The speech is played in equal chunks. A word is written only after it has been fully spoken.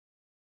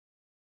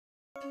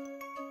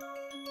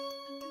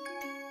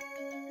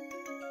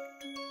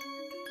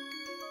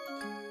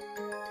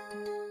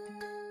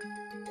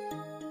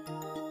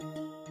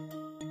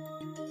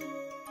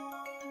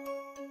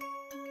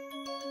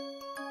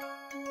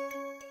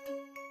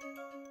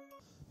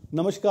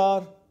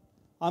Namaskar,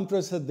 I'm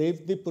Professor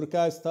Devdeep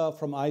Purkayastha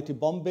from IIT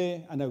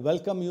Bombay and I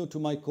welcome you to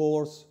my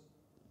course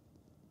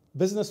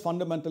Business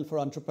Fundamental for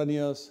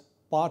Entrepreneurs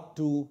Part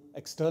 2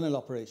 External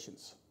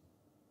Operations.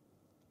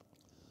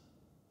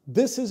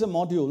 This is a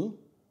module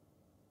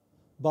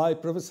by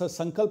Professor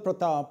Sankalp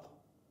Pratap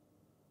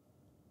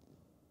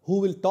who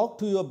will talk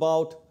to you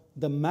about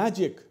the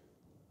magic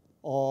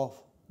of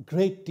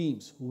great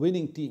teams,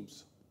 winning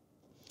teams.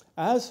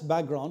 As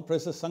background,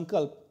 Professor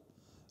Sankalp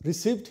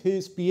received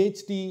his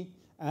PhD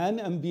and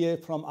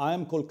MBA from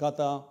IIM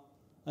Calcutta,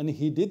 and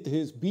he did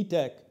his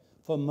BTech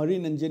from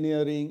Marine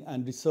Engineering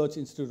and Research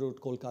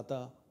Institute,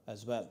 Kolkata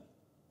as well.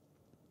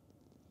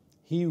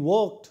 He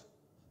worked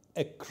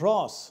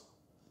across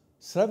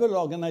several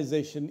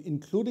organizations,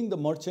 including the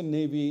Merchant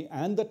Navy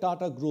and the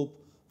Tata Group,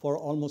 for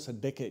almost a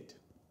decade.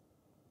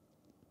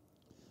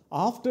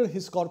 After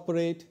his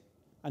corporate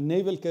and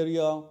naval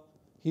career,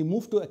 he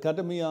moved to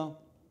academia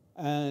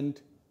and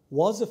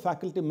was a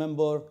faculty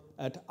member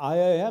at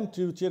IIM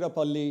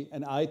Tiruchirappalli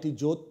and IIT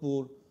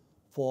Jodhpur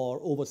for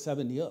over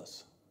 7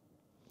 years.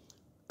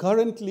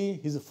 Currently,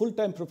 he's a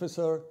full-time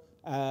professor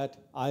at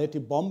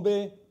IIT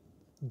Bombay,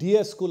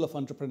 DS School of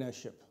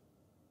Entrepreneurship.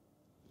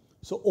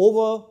 So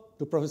over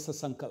to Professor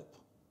Sankalp.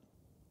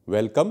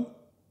 Welcome,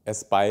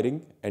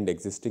 aspiring and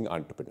existing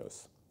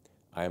entrepreneurs.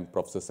 I am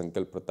Professor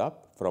Sankalp Pratap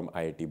from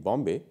IIT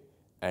Bombay,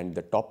 and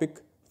the topic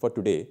for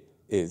today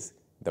is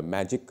the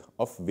magic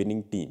of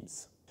winning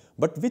teams.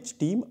 But which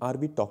team are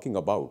we talking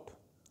about?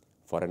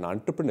 For an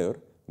entrepreneur,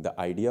 the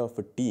idea of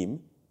a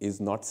team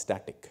is not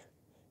static.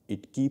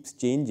 It keeps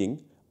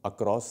changing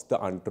across the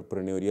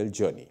entrepreneurial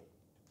journey.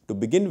 To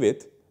begin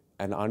with,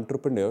 an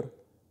entrepreneur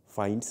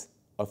finds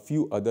a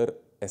few other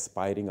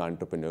aspiring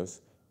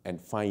entrepreneurs and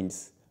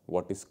finds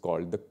what is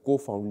called the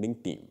co-founding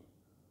team.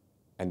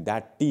 And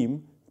that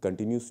team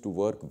continues to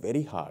work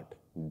very hard,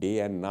 day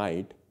and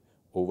night,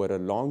 over a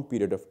long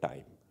period of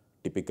time,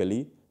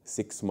 typically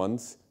 6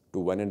 months to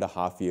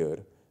 1.5 years,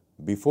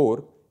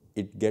 before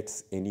it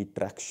gets any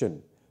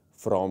traction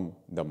from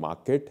the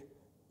market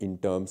in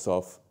terms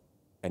of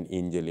an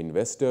angel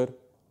investor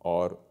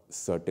or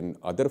certain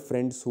other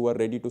friends who are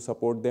ready to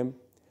support them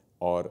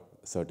or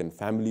certain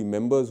family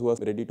members who are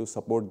ready to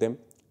support them.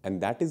 And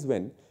that is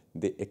when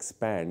they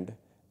expand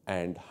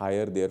and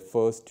hire their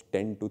first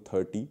 10 to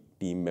 30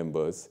 team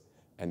members.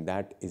 And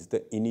that is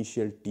the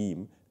initial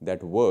team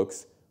that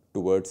works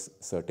towards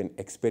certain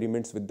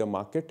experiments with the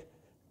market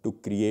to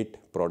create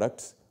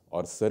products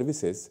or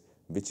services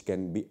which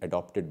can be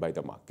adopted by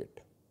the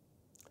market.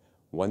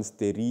 Once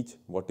they reach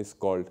what is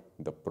called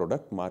the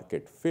product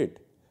market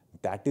fit,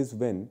 that is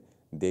when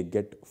they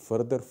get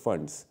further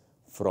funds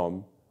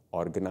from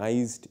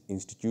organized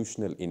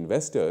institutional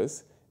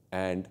investors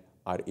and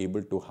are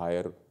able to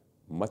hire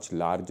much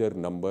larger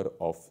number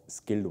of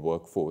skilled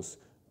workforce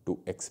to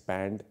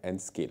expand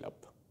and scale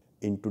up.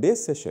 In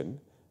today's session,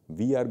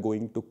 we are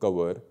going to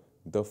cover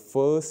the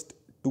first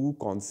two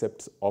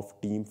concepts of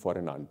team for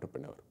an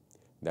entrepreneur.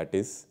 That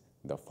is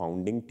the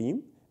founding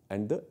team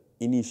and the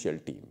initial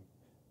team.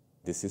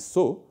 This is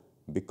so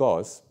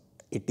because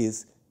it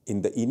is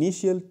in the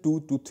initial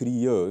 2 to 3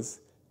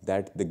 years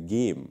that the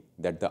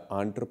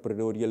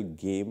entrepreneurial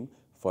game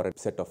for a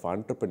set of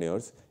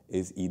entrepreneurs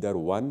is either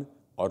won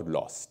or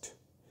lost.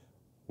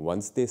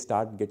 Once they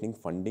start getting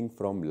funding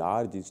from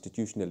large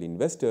institutional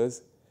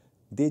investors,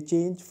 they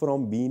change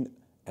from being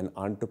an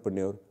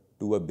entrepreneur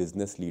to a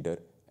business leader,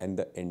 and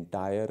the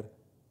entire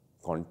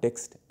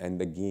context and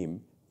the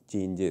game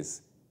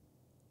changes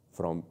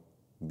from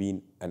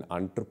being an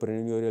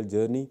entrepreneurial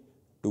journey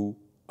to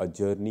a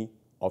journey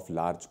of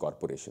large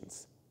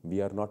corporations. We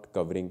are not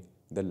covering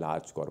the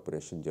large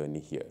corporation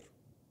journey here.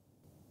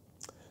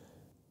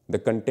 The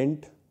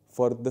content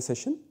for the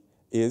session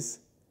is,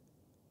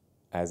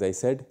 as I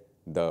said,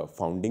 the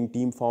founding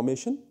team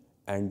formation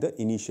and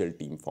the initial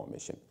team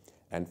formation.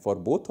 And for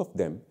both of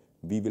them,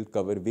 we will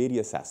cover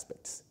various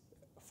aspects.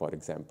 For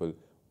example,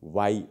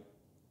 why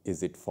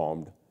is it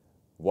formed?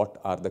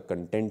 What are the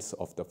contents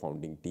of the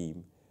founding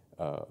team?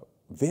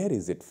 Where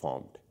is it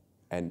formed?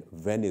 And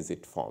when is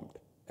it formed?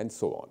 And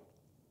so on.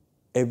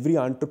 Every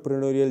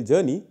entrepreneurial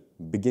journey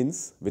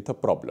begins with a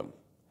problem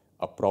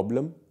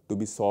to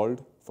be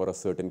solved for a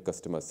certain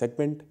customer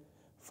segment,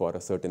 for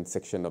a certain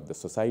section of the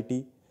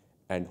society,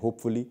 and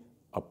hopefully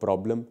a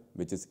problem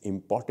which is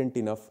important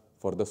enough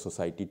for the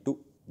society to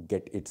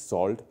get it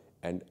solved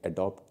and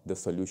adopt the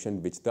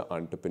solution which the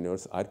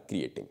entrepreneurs are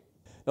creating.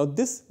 Now,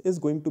 this is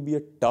going to be a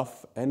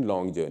tough and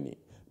long journey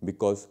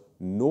because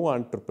no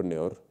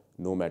entrepreneur,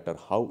 no matter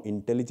how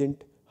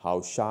intelligent,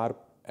 how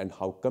sharp, and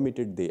how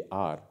committed they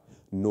are,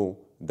 know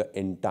the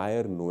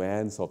entire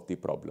nuance of the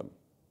problem.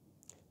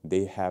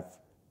 They have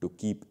to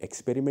keep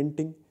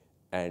experimenting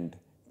and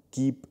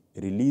keep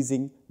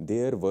releasing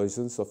their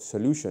versions of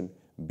solution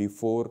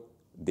before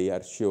they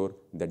are sure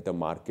that the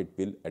market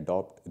will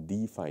adopt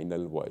the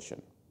final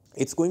version.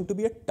 It's going to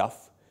be a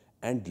tough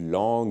and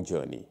long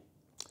journey,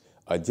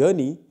 a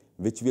journey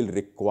which will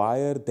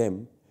require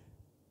them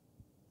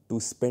to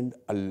spend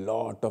a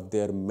lot of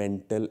their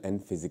mental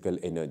and physical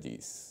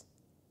energies.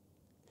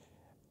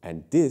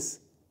 And this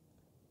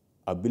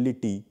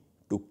ability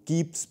to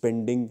keep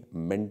spending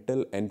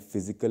mental and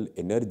physical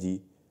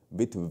energy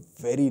with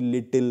very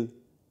little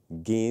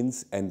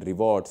gains and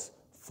rewards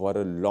for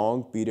a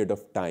long period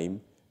of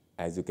time,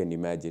 as you can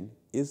imagine,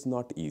 is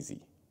not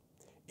easy.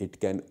 It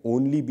can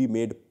only be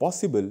made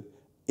possible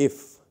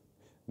if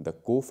the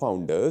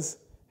co-founders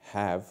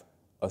have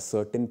a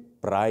certain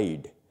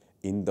pride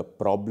in the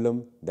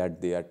problem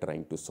that they are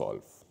trying to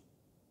solve.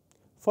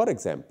 For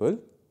example,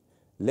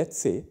 let's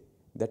say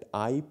that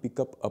I pick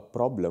up a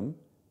problem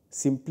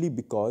simply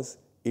because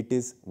it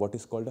is what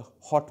is called a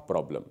hot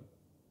problem.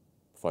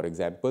 For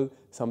example,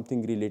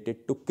 something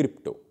related to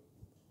crypto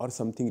or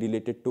something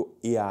related to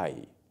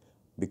AI,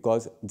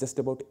 because just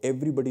about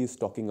everybody is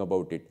talking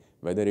about it,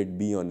 whether it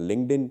be on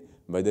LinkedIn,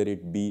 whether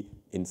it be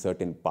in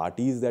certain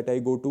parties that I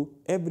go to,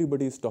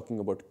 everybody is talking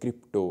about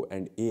crypto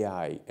and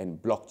AI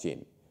and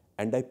blockchain.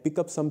 And I pick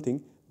up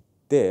something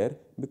there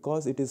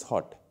because it is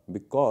hot,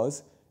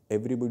 because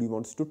everybody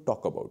wants to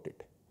talk about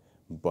it.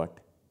 But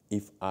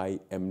if I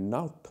am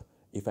not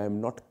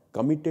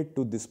committed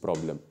to this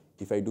problem,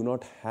 if I do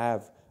not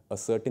have a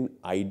certain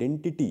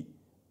identity,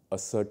 a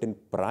certain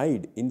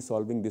pride in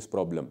solving this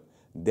problem,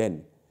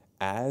 then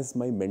as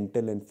my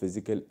mental and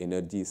physical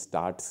energy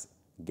starts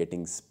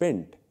getting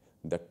spent,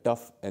 the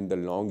tough and the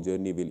long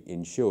journey will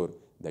ensure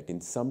that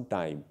in some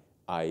time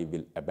I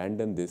will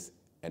abandon this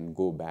and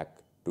go back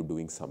to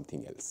doing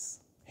something else.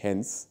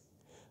 Hence,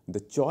 the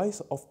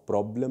choice of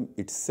problem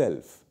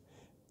itself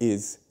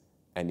is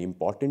an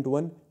important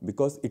one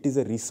because it is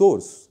a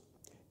resource.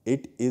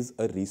 It is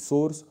a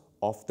resource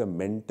of the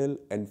mental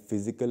and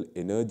physical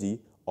energy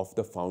of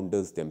the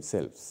founders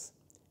themselves.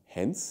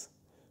 Hence,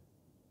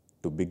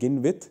 to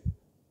begin with,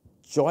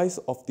 choice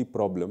of the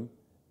problem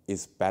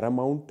is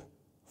paramount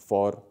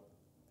for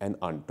an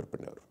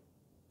entrepreneur.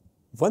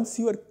 Once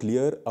you are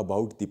clear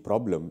about the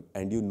problem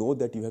and you know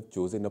that you have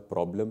chosen a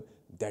problem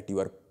that you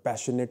are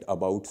passionate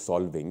about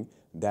solving,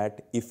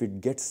 that if it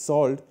gets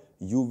solved,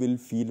 you will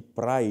feel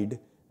pride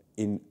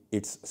in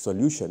its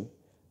solution,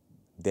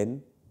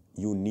 then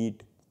you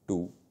need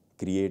to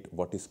create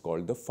what is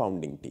called the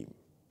founding team.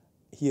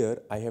 Here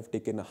I have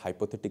taken a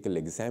hypothetical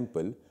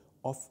example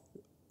of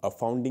a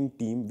founding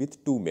team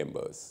with 2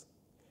 members.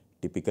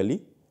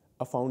 Typically,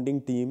 a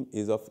founding team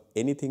is of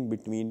anything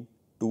between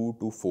 2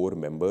 to 4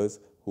 members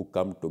who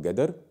come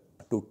together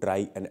to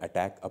try and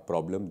attack a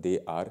problem they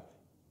are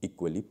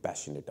equally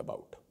passionate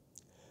about.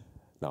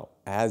 Now,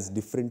 as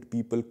different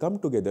people come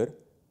together,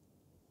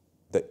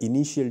 the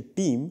initial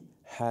team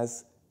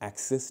has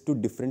access to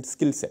different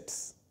skill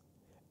sets.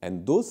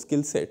 And those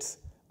skill sets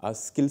are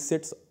skill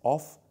sets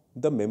of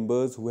the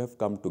members who have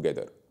come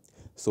together.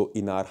 So,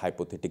 in our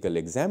hypothetical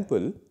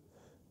example,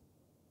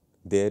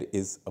 there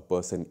is a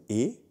person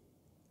A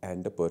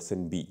and a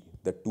person B,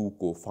 the 2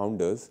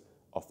 co-founders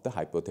of the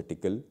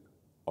hypothetical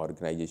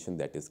organization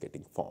that is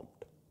getting formed.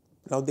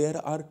 Now, there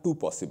are 2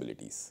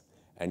 possibilities,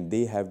 and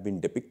they have been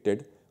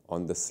depicted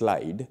on the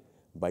slide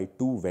by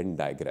 2 Venn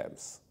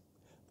diagrams.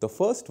 The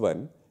first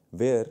one,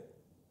 where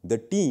the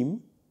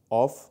team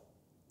of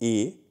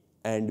A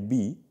and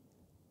B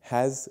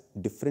has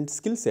different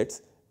skill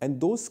sets, and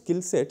those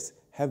skill sets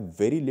have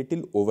very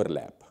little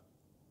overlap.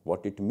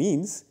 What it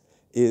means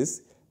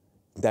is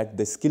that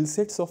the skill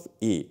sets of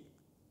A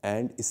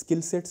and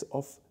skill sets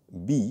of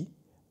B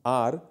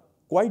are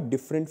quite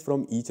different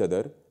from each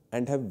other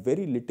and have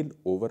very little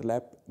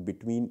overlap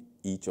between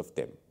each of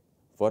them.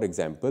 For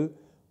example,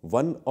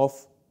 one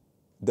of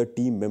the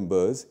team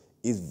members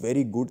is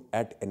very good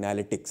at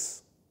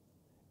analytics,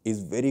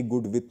 is very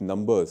good with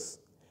numbers,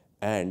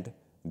 and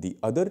the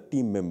other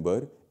team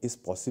member is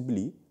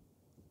possibly,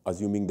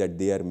 assuming that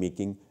they are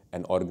making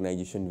an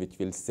organization which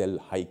will sell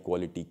high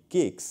quality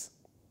cakes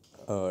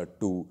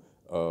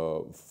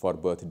for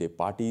birthday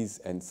parties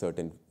and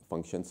certain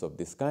functions of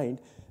this kind,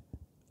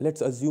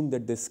 let's assume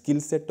that the skill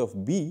set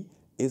of B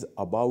is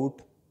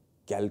about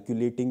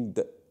calculating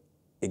the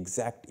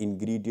exact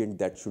ingredient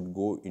that should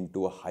go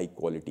into a high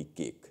quality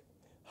cake,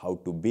 how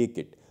to bake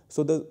it.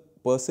 So the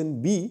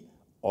person B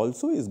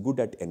also is good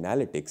at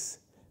analytics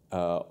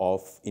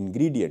of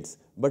ingredients,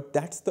 but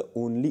that's the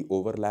only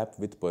overlap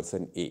with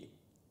person A.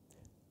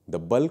 The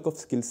bulk of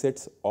skill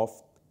sets of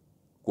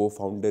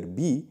co-founder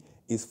B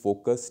is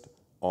focused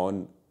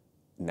on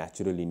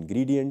natural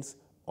ingredients,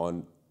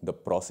 on the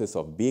process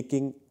of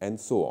baking, and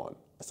so on.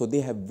 So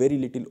they have very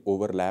little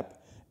overlap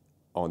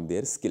on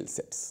their skill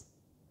sets.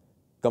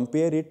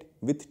 Compare it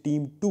with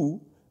team 2,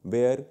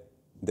 where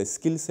the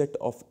skill set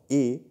of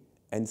A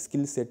and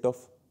skill set of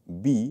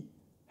B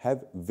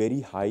have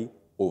very high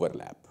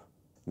overlap.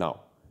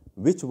 Now,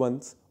 which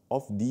ones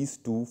of these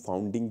 2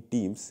 founding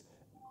teams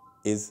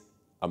is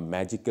a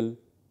magical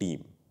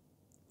team?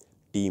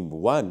 Team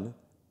 1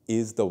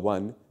 is the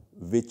one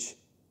which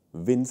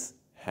wins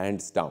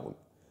hands down.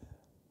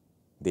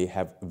 They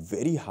have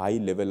very high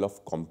level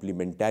of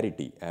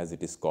complementarity, as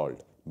it is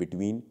called,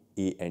 between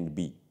A and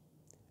B,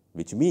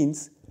 which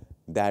means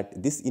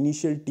that this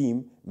initial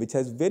team, which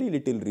has very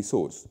little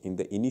resource in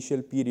the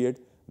initial period,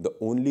 the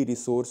only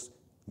resource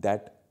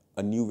that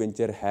a new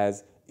venture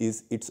has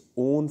is its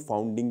own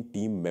founding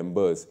team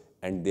members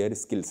and their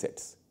skill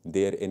sets,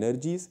 their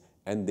energies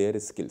and their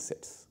skill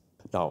sets.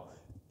 Now,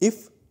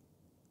 if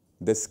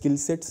the skill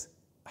sets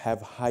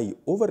have high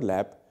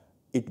overlap,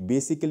 it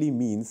basically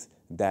means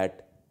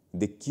that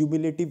the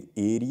cumulative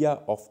area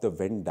of the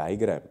Venn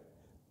diagram,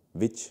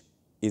 which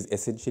is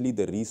essentially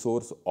the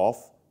resource of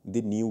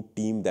the new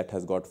team that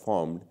has got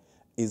formed,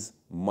 is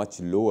much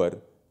lower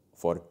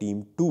for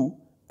team 2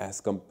 as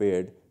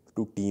compared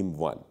to team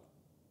 1.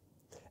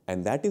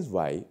 And that is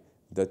why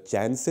the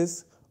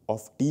chances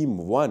of team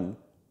 1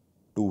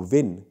 to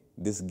win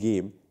this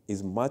game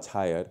is much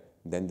higher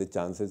than the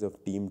chances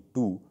of team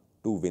 2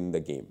 to win the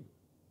game,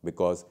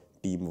 because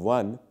team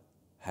 1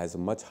 has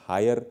much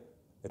higher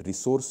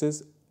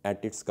resources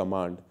at its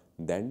command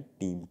than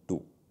team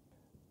 2.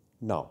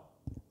 Now,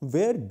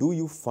 where do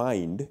you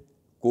find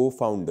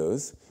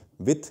co-founders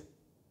with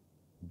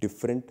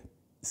different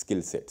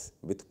skill sets,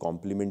 with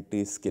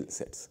complementary skill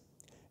sets?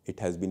 It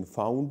has been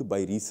found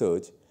by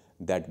research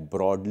that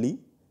broadly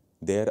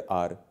there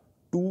are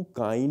two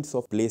kinds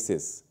of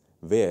places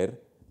where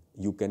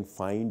you can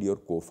find your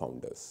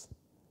co-founders.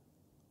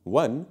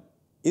 One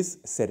is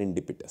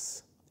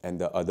serendipitous and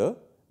the other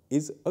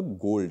is a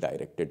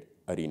goal-directed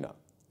arena.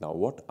 Now,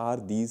 what are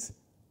these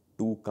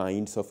two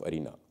kinds of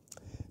arena?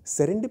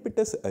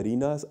 Serendipitous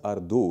arenas are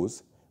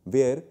those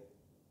where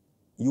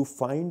you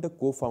find a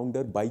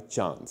co-founder by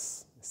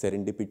chance.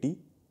 Serendipity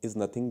is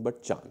nothing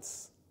but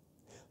chance.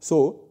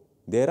 So,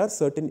 there are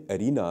certain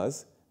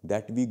arenas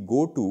that we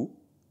go to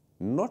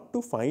not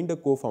to find a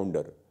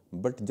co-founder,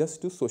 but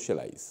just to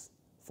socialize.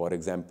 For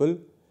example,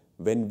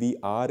 when we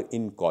are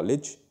in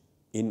college,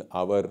 in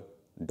our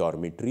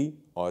dormitory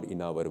or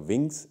in our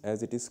wings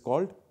as it is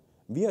called,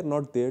 we are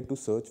not there to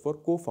search for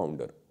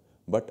co-founder,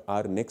 but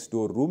our next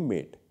door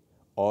roommate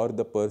or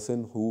the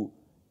person who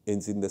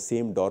is in the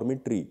same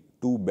dormitory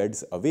 2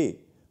 beds away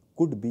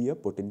could be a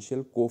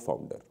potential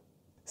co-founder.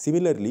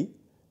 Similarly,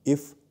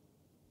 if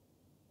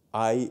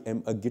I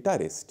am a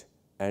guitarist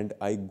and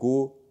I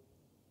go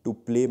to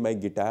play my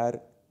guitar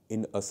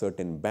in a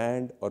certain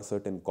band or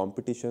certain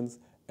competitions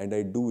and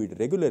I do it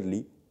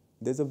regularly,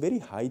 there's a very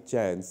high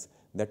chance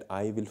that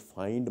I will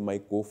find my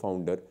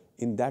co-founder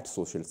in that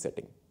social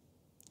setting.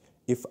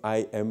 If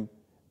I am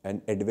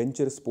an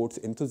adventure sports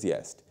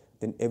enthusiast,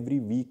 then every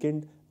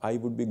weekend I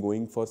would be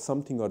going for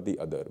something or the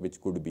other, which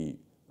could be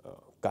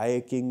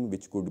kayaking,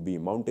 which could be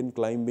mountain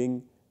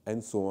climbing,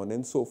 and so on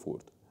and so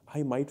forth.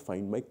 I might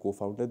find my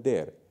co-founder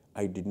there.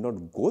 I did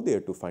not go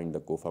there to find the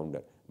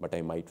co-founder, but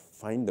I might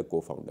find the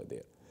co-founder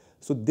there.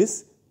 So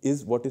this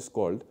is what is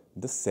called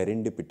the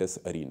serendipitous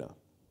arena.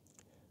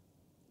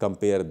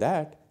 Compare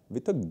that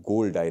with a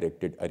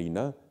goal-directed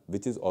arena,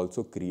 which is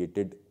also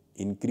created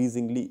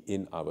increasingly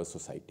in our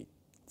society.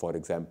 For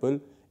example,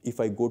 if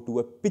I go to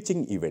a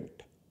pitching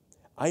event,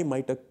 I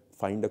might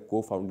find a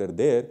co-founder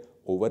there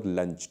over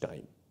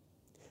lunchtime.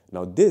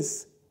 Now,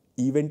 this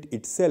event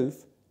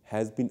itself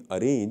has been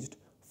arranged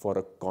for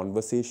a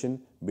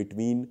conversation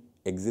between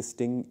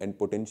existing and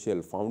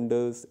potential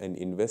founders and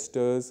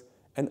investors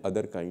and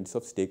other kinds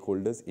of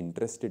stakeholders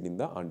interested in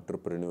the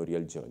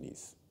entrepreneurial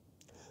journeys.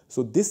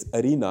 So this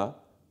arena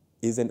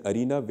is an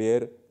arena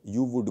where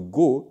you would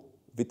go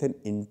with an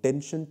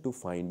intention to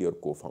find your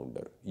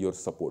co-founder, your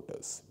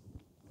supporters.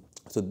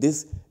 So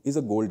this is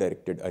a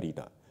goal-directed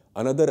arena.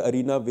 Another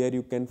arena where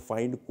you can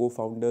find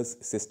co-founders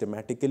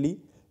systematically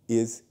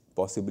is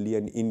possibly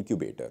an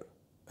incubator,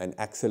 an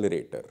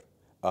accelerator,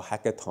 a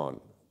hackathon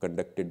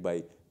conducted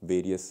by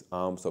various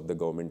arms of the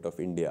Government of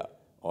India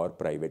or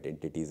private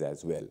entities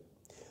as well.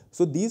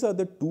 So these are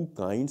the two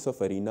kinds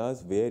of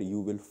arenas where you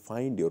will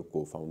find your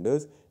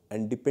co-founders,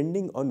 and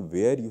depending on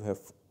where you have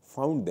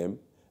found them,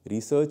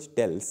 research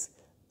tells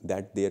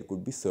that there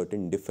could be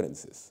certain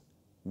differences.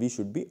 We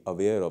should be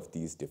aware of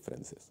these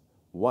differences.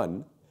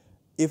 One,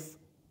 if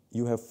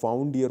you have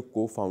found your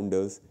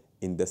co-founders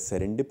in the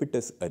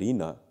serendipitous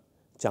arena,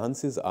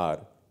 chances are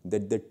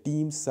that the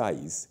team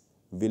size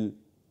will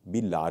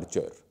be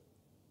larger,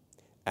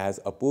 as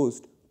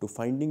opposed to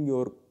finding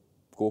your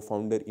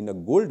co-founder in a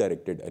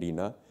goal-directed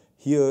arena.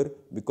 Here,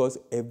 because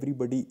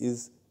everybody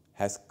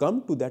has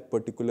come to that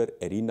particular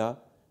arena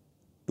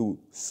to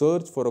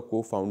search for a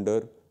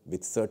co-founder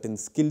with certain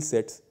skill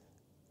sets,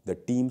 the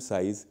team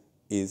size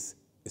is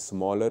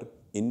smaller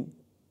in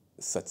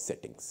such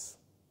settings,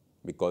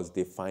 because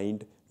they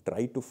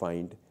try to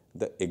find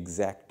the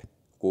exact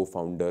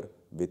co-founder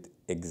with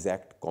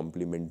exact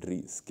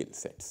complementary skill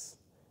sets.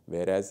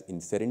 Whereas in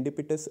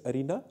serendipitous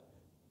arena,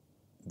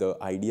 the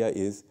idea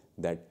is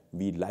that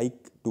we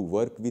like to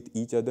work with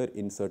each other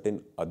in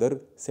certain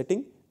other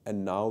setting,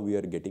 and now we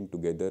are getting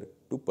together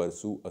to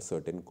pursue a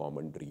certain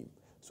common dream.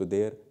 So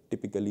there,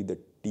 typically the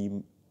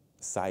team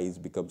size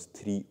becomes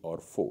 3 or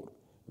 4,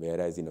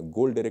 whereas in a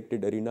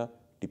goal-directed arena,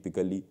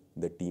 typically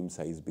the team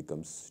size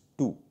becomes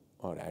 2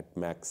 or at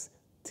max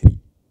 3.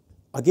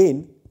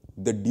 Again,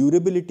 the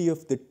durability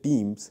of the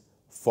teams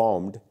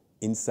formed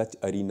in such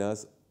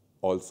arenas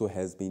also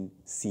has been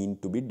seen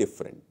to be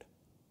different.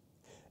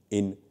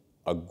 In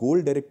a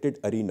goal-directed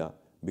arena,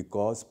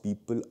 because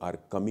people are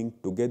coming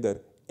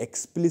together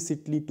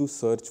explicitly to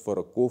search for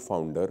a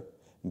co-founder,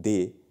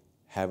 they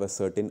have a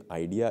certain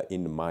idea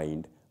in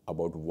mind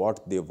about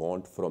what they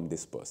want from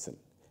this person.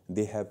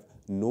 They have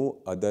no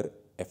other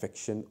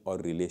affection or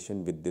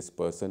relation with this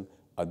person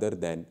other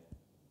than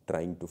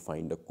trying to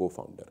find a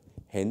co-founder.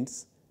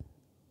 Hence,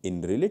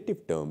 in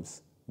relative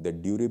terms, the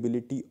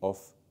durability of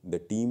the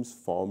teams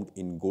formed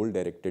in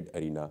goal-directed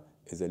arena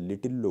is a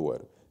little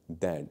lower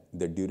than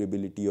the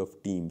durability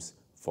of teams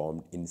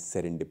formed in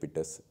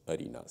serendipitous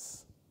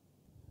arenas.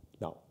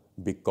 Now,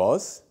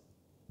 because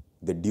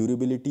the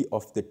durability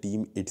of the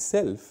team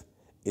itself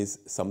is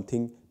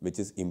something which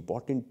is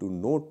important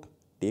to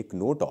take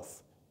note of,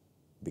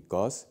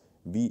 because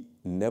we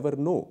never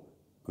know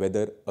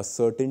whether a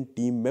certain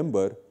team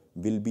member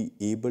will be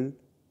able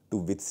to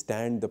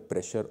withstand the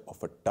pressure of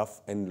a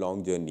tough and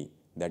long journey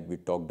that we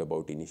talked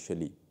about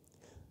initially.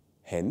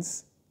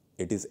 Hence,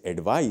 it is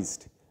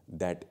advised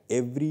that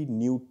every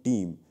new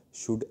team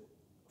should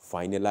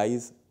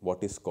finalize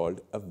what is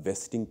called a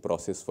vesting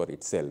process for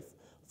itself,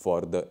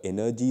 for the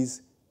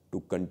energies to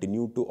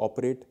continue to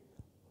operate,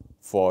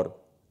 for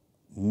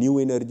new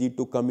energy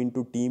to come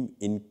into team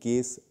in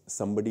case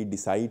somebody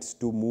decides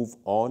to move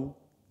on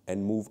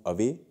and move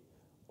away.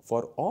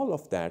 For all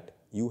of that,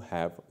 you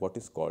have what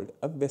is called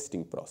a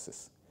vesting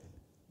process.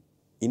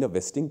 In a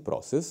vesting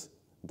process,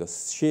 the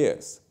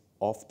shares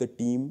of the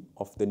team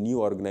of the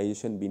new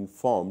organization being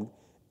formed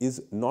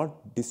is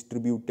not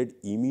distributed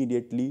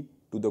immediately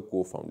to the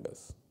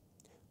co-founders.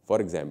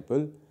 For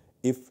example,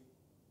 if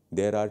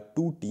there are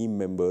two team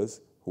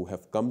members who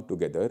have come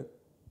together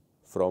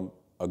from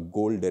a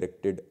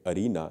goal-directed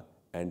arena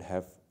and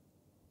have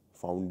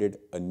founded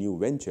a new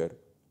venture,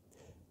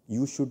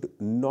 you should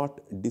not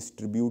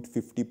distribute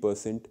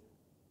 50%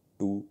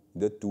 to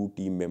the two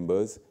team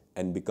members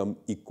and become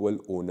equal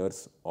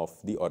owners of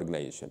the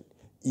organization,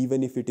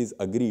 even if it is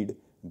agreed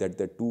that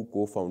the two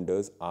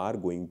co-founders are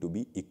going to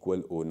be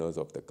equal owners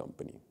of the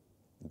company.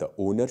 The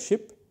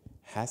ownership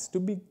has to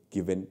be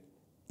given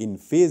in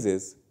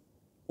phases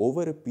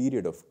over a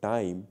period of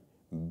time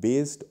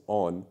based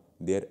on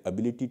their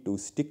ability to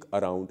stick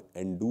around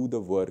and do the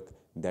work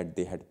that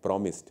they had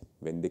promised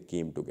when they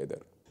came together.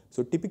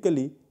 So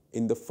typically,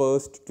 in the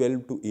first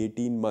 12 to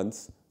 18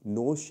 months,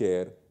 no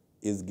share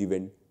is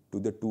given to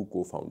the two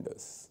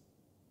co-founders.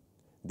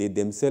 They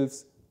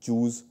themselves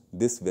choose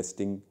this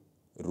vesting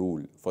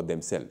rule for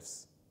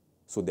themselves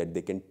so that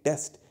they can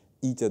test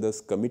each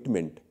other's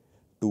commitment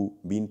to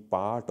being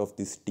part of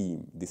this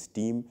team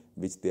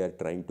which they are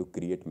trying to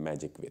create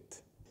magic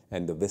with.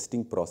 And the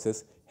vesting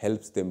process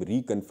helps them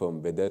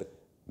reconfirm whether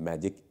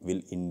magic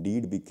will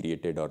indeed be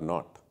created or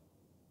not.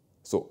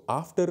 So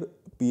after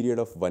a period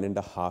of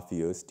 1.5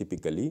 years,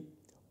 typically,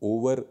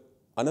 over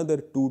another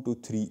 2 to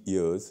 3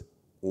 years,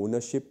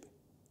 ownership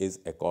is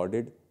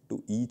accorded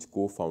to each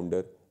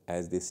co-founder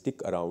as they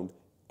stick around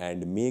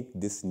and make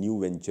this new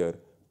venture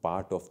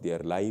part of their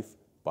life,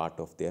 part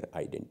of their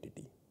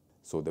identity.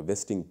 So the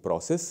vesting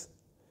process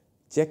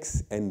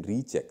checks and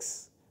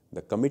rechecks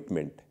the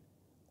commitment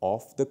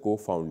of the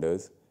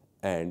co-founders,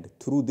 and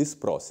through this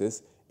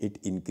process, it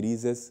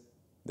increases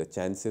the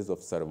chances of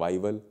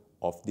survival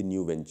of the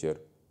new venture,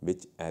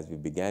 which, as we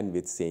began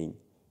with saying,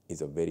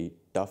 is a very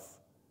tough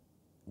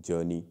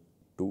journey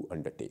to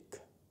undertake.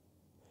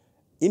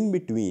 In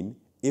between,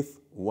 if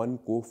one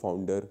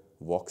co-founder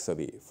walks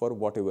away for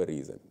whatever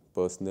reason,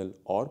 personal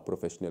or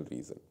professional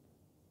reason,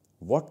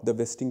 what the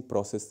vesting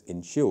process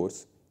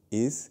ensures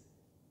is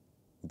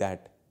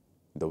that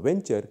the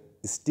venture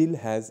still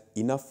has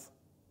enough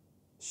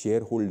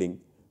shareholding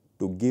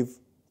to give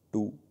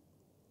to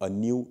a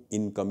new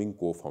incoming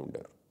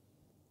co-founder.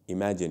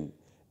 Imagine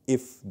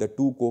if the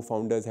two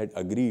co-founders had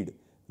agreed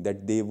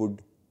that they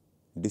would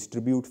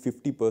distribute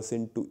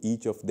 50% to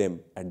each of them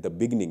at the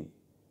beginning,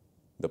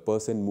 the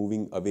person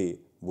moving away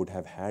would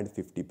have had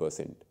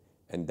 50%,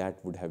 and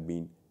that would have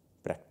been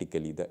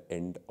practically the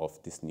end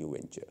of this new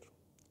venture.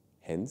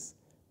 Hence,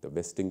 the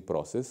vesting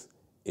process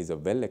is a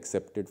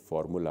well-accepted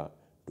formula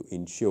to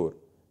ensure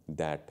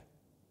that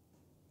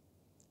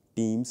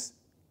teams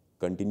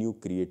continue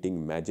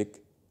creating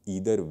magic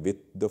either with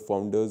the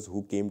founders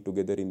who came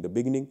together in the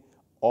beginning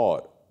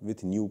or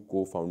with new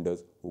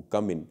co-founders who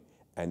come in,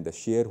 and the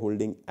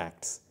shareholding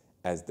acts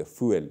as the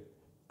fuel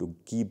to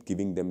keep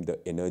giving them the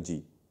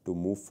energy to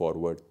move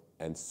forward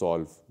and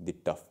solve the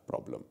tough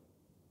problem.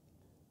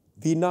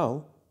 We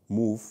now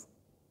move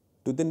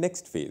to the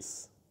next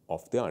phase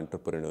of the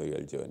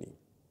entrepreneurial journey,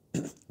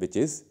 which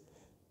is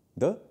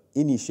the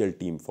initial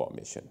team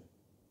formation.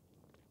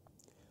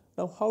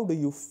 Now, how do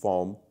you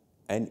form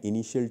an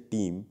initial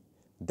team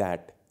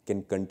that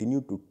can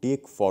continue to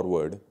take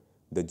forward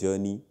the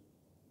journey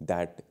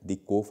that the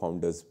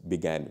co-founders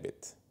began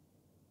with?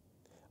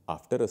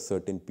 After a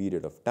certain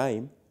period of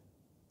time,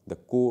 the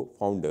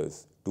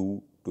co-founders,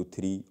 2 to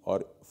 3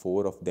 or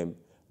 4 of them,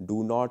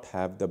 do not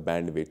have the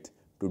bandwidth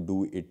to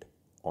do it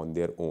on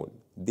their own.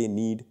 They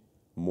need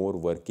more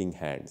working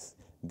hands.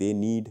 They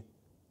need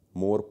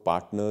more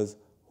partners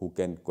who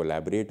can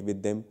collaborate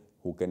with them,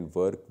 who can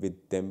work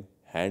with them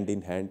hand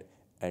in hand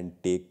and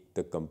take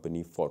the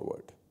company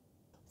forward.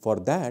 For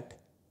that,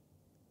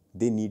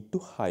 they need to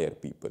hire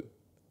people.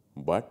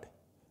 But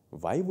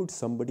why would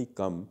somebody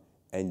come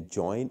and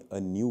join a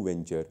new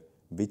venture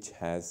which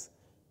has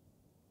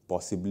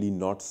possibly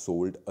not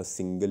sold a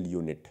single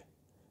unit,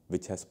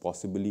 which has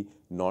possibly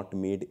not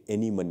made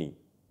any money,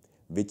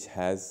 which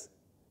has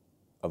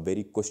a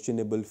very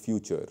questionable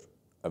future,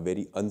 a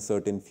very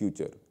uncertain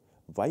future?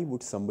 Why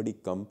would somebody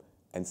come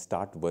and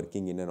start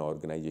working in an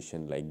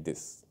organization like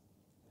this?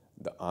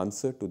 The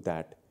answer to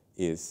that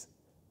is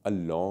a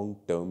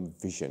long-term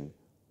vision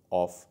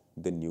of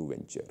the new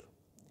venture.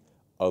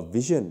 A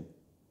vision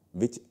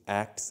which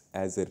acts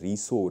as a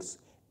resource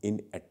in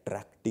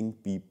attracting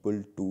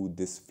people to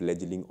this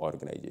fledgling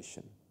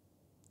organization.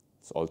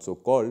 It's also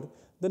called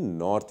the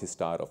North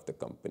Star of the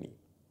company.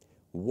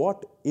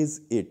 What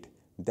is it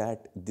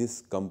that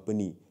this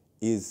company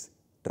is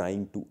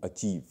trying to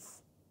achieve?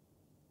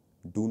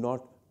 Do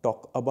not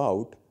talk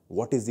about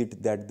what is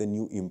it that the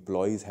new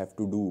employees have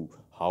to do,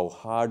 how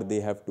hard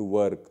they have to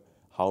work,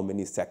 how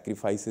many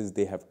sacrifices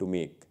they have to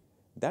make.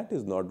 That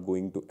is not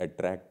going to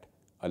attract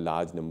a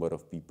large number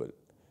of people.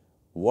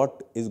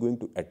 What is going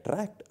to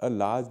attract a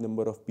large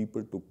number of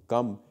people to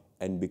come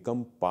and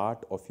become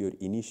part of your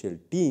initial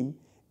team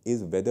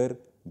is whether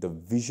the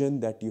vision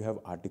that you have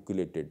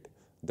articulated,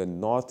 the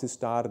North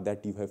Star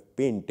that you have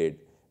painted,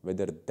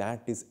 whether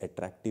that is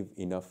attractive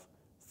enough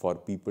for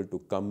people to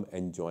come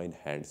and join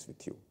hands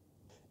with you.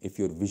 If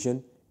your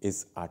vision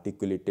is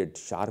articulated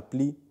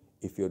sharply,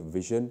 if your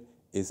vision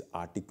is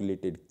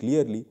articulated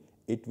clearly,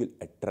 it will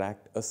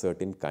attract a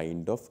certain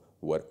kind of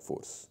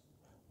workforce.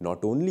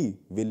 Not only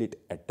will it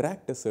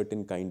attract a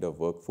certain kind of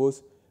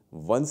workforce,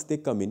 once they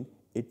come in,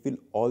 it will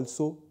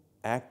also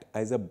act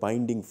as a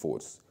binding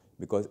force,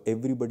 because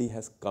everybody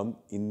has come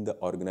in the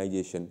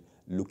organization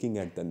looking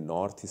at the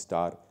North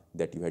Star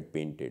that you had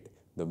painted,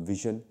 the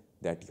vision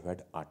that you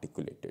had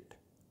articulated.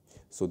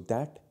 So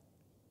that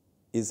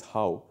is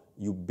how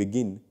you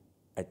begin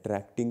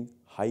attracting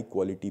high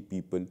quality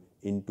people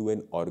into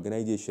an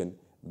organization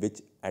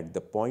which at the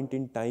point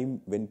in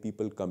time when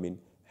people come in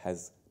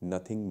has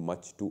nothing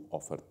much to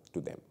offer to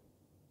them.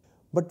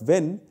 But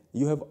when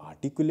you have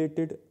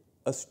articulated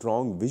a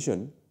strong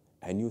vision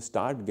and you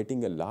start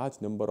getting a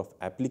large number of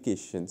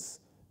applications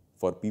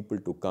for people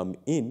to come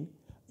in,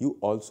 you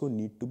also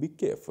need to be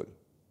careful.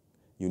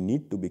 You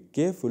need to be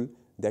careful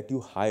that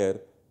you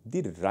hire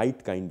the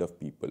right kind of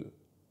people.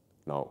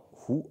 Now,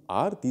 who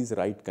are these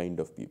right kind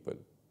of people?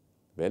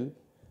 Well,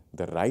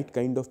 the right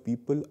kind of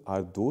people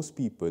are those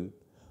people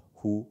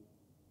who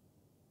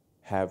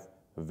have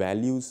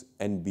values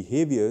and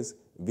behaviors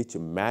which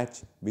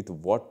match with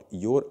what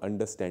your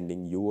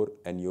understanding, your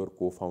and your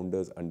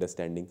co-founders'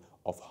 understanding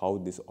of how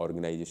this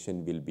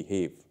organization will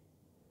behave.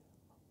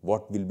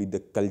 What will be the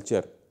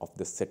culture of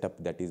the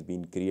setup that is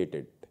being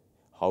created?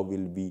 How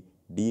will we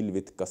deal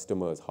with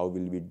customers? How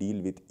will we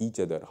deal with each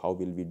other? How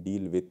will we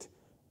deal with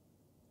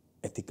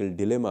ethical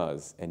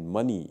dilemmas and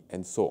money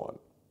and so on?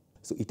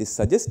 So it is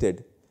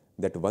suggested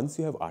that once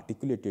you have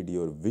articulated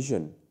your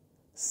vision,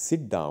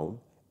 sit down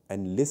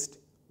and list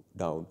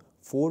down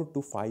 4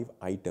 to 5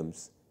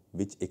 items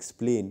which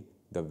explain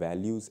the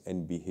values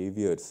and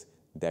behaviors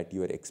that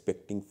you are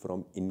expecting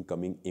from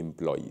incoming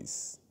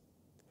employees.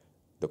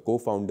 The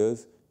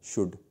co-founders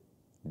should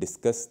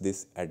discuss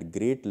this at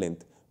great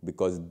length,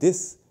 because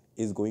this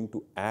is going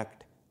to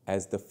act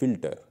as the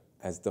filter,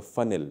 as the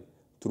funnel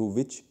through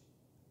which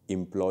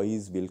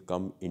employees will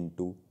come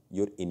into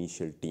your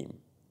initial team.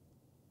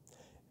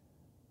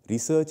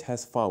 Research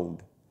has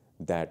found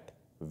that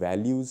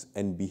values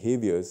and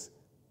behaviors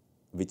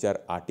which are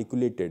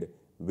articulated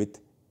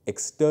with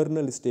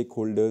external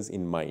stakeholders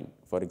in mind,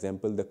 for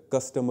example, the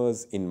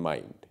customers in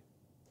mind,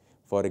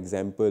 for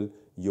example,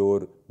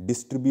 your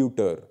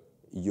distributor,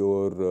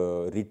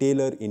 your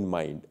retailer in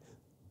mind,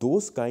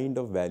 those kind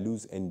of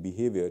values and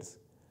behaviors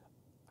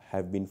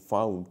have been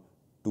found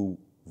to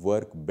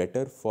work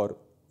better for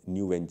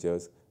new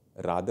ventures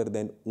rather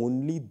than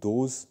only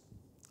those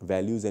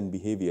values and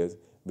behaviors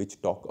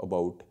which talk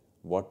about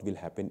what will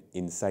happen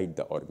inside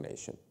the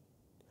organization.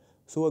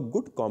 So a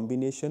good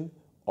combination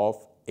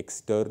of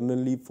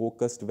externally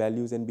focused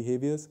values and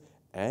behaviors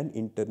and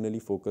internally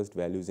focused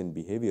values and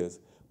behaviors,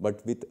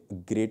 but with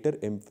greater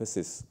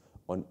emphasis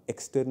on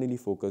externally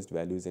focused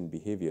values and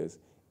behaviors,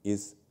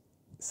 is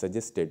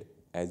suggested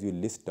as you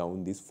list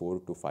down these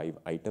 4 to 5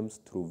 items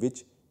through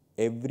which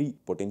every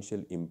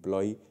potential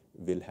employee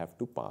will have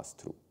to pass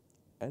through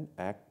and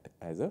act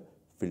as a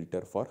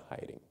filter for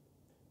hiring.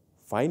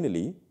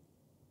 Finally,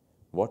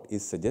 what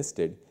is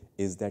suggested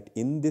is that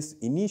in this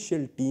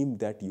initial team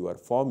that you are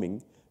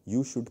forming,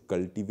 you should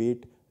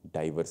cultivate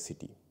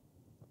diversity.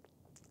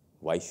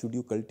 Why should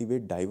you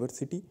cultivate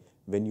diversity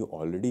when you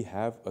already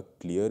have a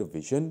clear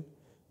vision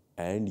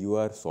and you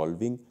are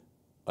solving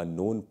a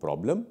known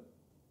problem?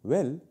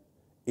 Well,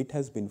 it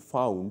has been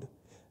found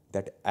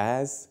that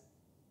as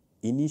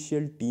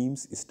initial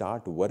teams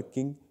start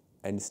working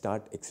and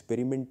start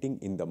experimenting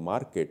in the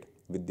market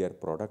with their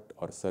product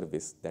or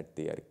service that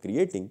they are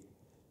creating,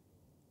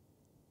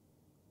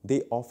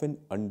 they often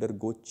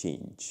undergo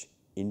change.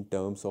 in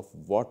terms of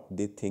what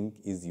they think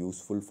is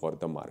useful for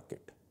the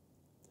market.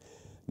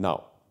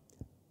 Now,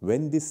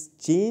 when this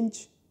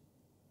change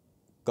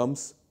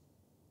comes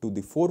to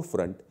the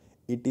forefront,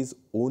 it is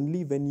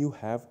only when you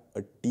have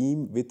a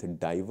team with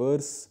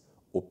diverse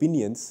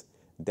opinions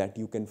that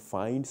you can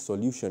find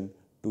solution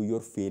to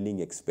your failing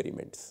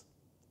experiments.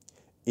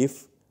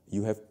 If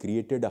you have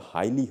created a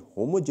highly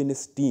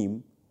homogeneous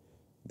team,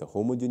 the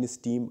homogeneous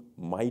team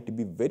might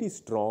be very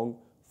strong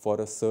for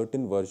a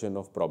certain version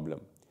of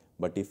problem.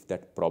 But if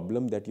that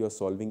problem that you are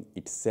solving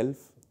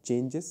itself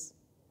changes,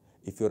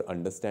 if your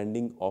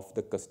understanding of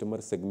the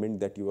customer segment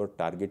that you are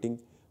targeting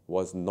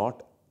was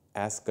not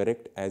as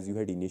correct as you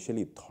had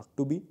initially thought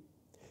to be,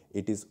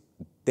 it is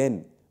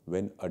then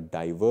when a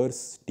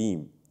diverse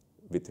team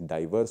with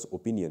diverse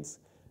opinions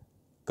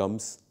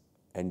comes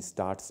and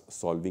starts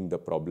solving the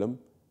problem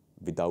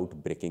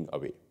without breaking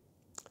away.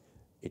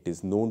 It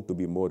is known to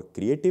be more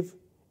creative,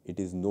 it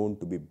is known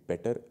to be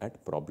better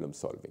at problem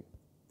solving.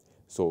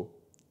 So,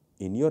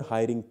 in your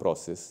hiring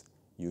process,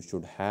 you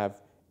should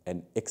have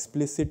an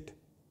explicit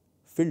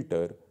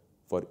filter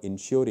for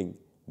ensuring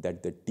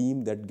that the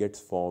team that gets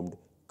formed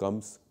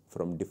comes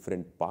from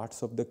different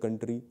parts of the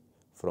country,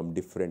 from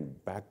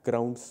different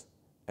backgrounds,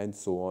 and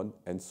so on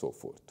and so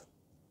forth.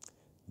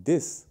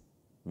 This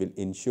will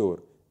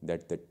ensure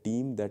that the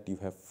team that you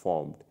have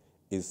formed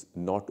is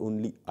not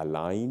only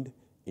aligned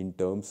in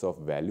terms of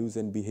values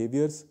and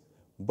behaviors,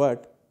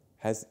 but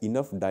has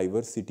enough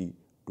diversity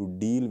to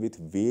deal with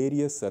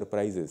various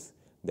surprises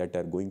that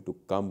are going to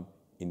come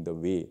in the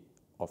way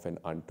of an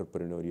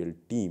entrepreneurial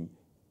team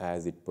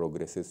as it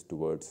progresses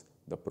towards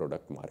the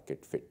product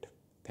market fit.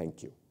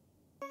 Thank you.